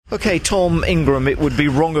OK, Tom Ingram, it would be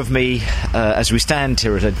wrong of me, as we stand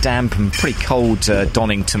here at a damp and pretty cold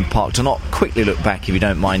Donington Park, to not quickly look back, if you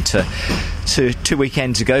don't mind, to 2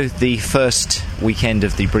 weekends ago, the first weekend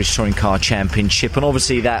of the British Touring Car Championship, and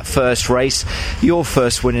obviously that first race, your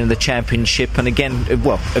first win in the championship, and again,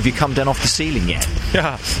 well, have you come down off the ceiling yet?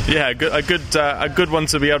 Yeah, a good one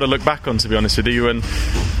to be able to look back on, to be honest with you. And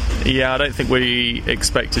yeah, I don't think we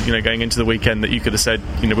expected, going into the weekend, that you could have said,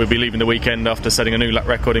 we'd be leaving the weekend after setting a new lap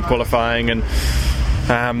record in qualifying and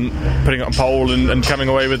putting it on pole and coming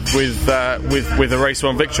away with a race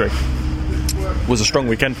one victory. It was a strong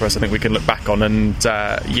weekend for us. I think we can look back on, and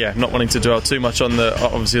not wanting to dwell too much on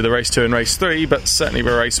the race 2 and race 3, but certainly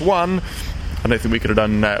with race 1. I don't think we could have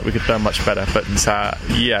done much better, but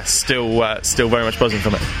still very much buzzing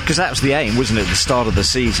from it. Because that was the aim, wasn't it? At the start of the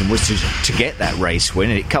season was to get that race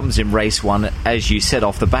win, and it comes in race 1, as you said,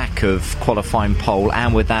 off the back of qualifying pole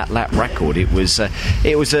and with that lap record. It was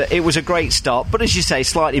a great start, but as you say,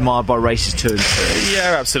 slightly marred by races 2 and 3.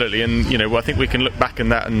 Yeah, absolutely, and I think we can look back on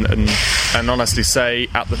that and honestly say,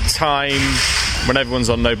 at the time when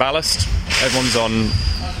everyone's on no ballast, everyone's on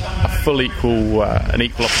a full equal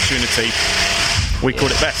opportunity, we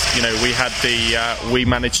called it best. We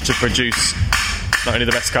managed to produce not only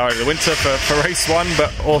the best car over the winter for race 1,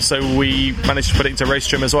 but also we managed to put it into race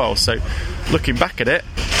trim as well. So looking back at it,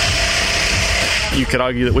 you could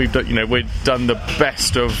argue that we've done the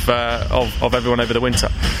best of everyone over the winter.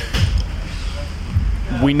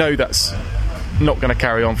 We know that's not going to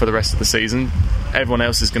carry on for the rest of the season. Everyone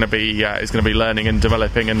else is going to be learning and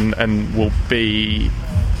developing and will be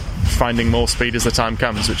finding more speed as the time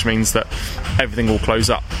comes, which means that everything will close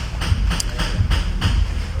up.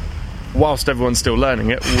 Whilst everyone's still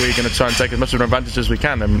learning it, we're going to try and take as much of an advantage as we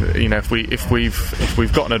can. And if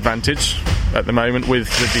we've got an advantage at the moment with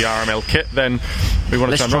the RML kit, then we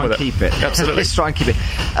want to try and run with it. Keep it. Absolutely. Let's try and keep it.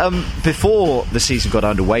 Before the season got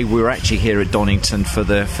underway, we were actually here at Donington for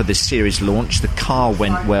the series launch. The car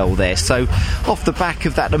went well there. So off the back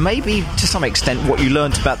of that, and maybe to some extent what you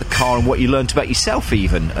learnt about the car and what you learnt about yourself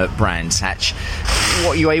even at Brands Hatch,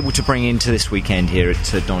 what are you able to bring into this weekend here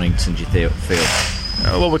at Donington, do you feel?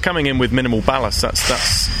 Well, we're coming in with minimal ballast.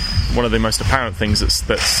 That's one of the most apparent things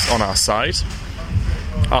that's on our side.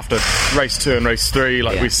 After race 2 and race 3,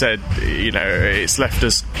 we said, it's left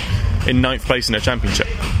us in 9th place in a championship,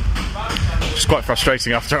 which is quite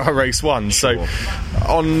frustrating after our race 1. So,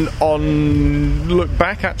 on look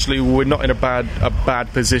back, actually, we're not in a bad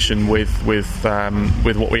position with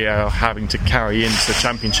what we are having to carry into the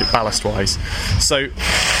championship ballast wise. So,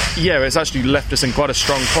 it's actually left us in quite a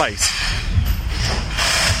strong place.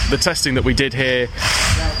 The testing that we did here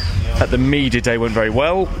at the media day went very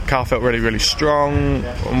well. The car felt really, really strong,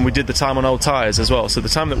 and we did the time on old tyres as well. So the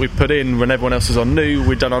time that we put in when everyone else was on new,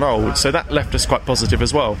 we'd done on old. So that left us quite positive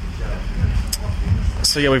as well.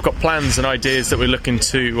 So we've got plans and ideas that we're looking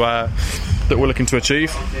to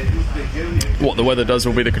achieve. What the weather does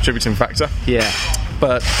will be the contributing factor. Yeah.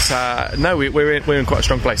 But we're in quite a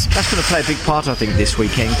strong place. That's going to play a big part, I think, this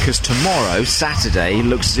weekend, because tomorrow, Saturday,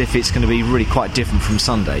 looks as if it's going to be really quite different from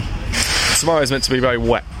Sunday. Tomorrow is meant to be very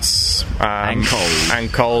wet and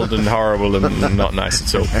cold and horrible and not nice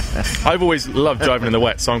at all. I've always loved driving in the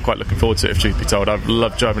wet, so I'm quite looking forward to it, if truth be told. I've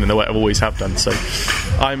loved driving in the wet, I've always have done, so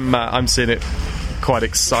I'm seeing it quite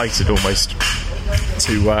excited almost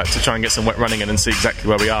to try and get some wet running in and see exactly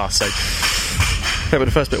where we are. So but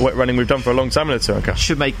the first bit of wet running we've done for a long time in the touring car.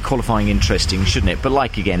 Should make qualifying interesting, shouldn't it? But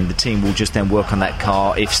again, the team will just then work on that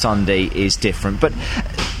car if Sunday is different. But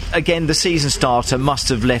again, the season starter must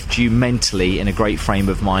have left you mentally in a great frame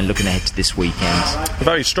of mind looking ahead to this weekend.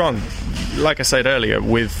 Very strong. Like I said earlier,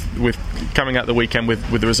 with coming out the weekend with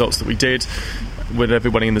the results that we did, with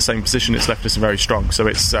everybody in the same position, it's left us very strong. So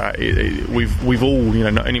it's we've all,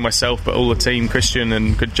 not only myself but all the team, Christian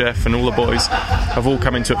and Jeff and all the boys, have all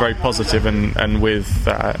come into it very positive and with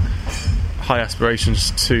high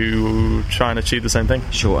aspirations to try and achieve the same thing.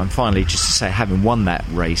 Sure. And finally, just to say, having won that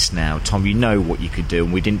race now, Tom, you know what you could do,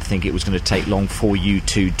 and we didn't think it was going to take long for you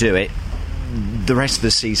to do it. The rest of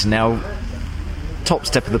the season now, top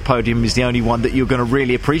step of the podium is the only one that you're going to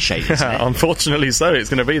really appreciate, isn't it? Unfortunately so, it's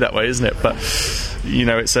going to be that way, isn't it? But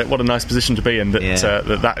it's what a nice position to be in,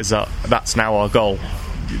 that's now our goal.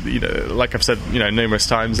 Like I've said numerous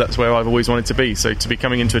times, that's where I've always wanted to be. So to be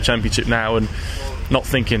coming into a championship now and not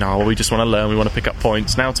thinking, we just want to learn, we want to pick up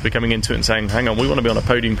points, now to be coming into it and saying, hang on, we want to be on a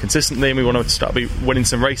podium consistently and we want to start winning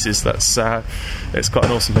some races, that's it's quite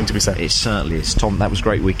an awesome thing to be saying. It certainly is. Tom, that was a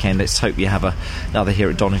great weekend. Let's hope you have another here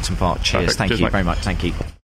at Donington Park. Cheers. Perfect. Thank you very much. Thank you.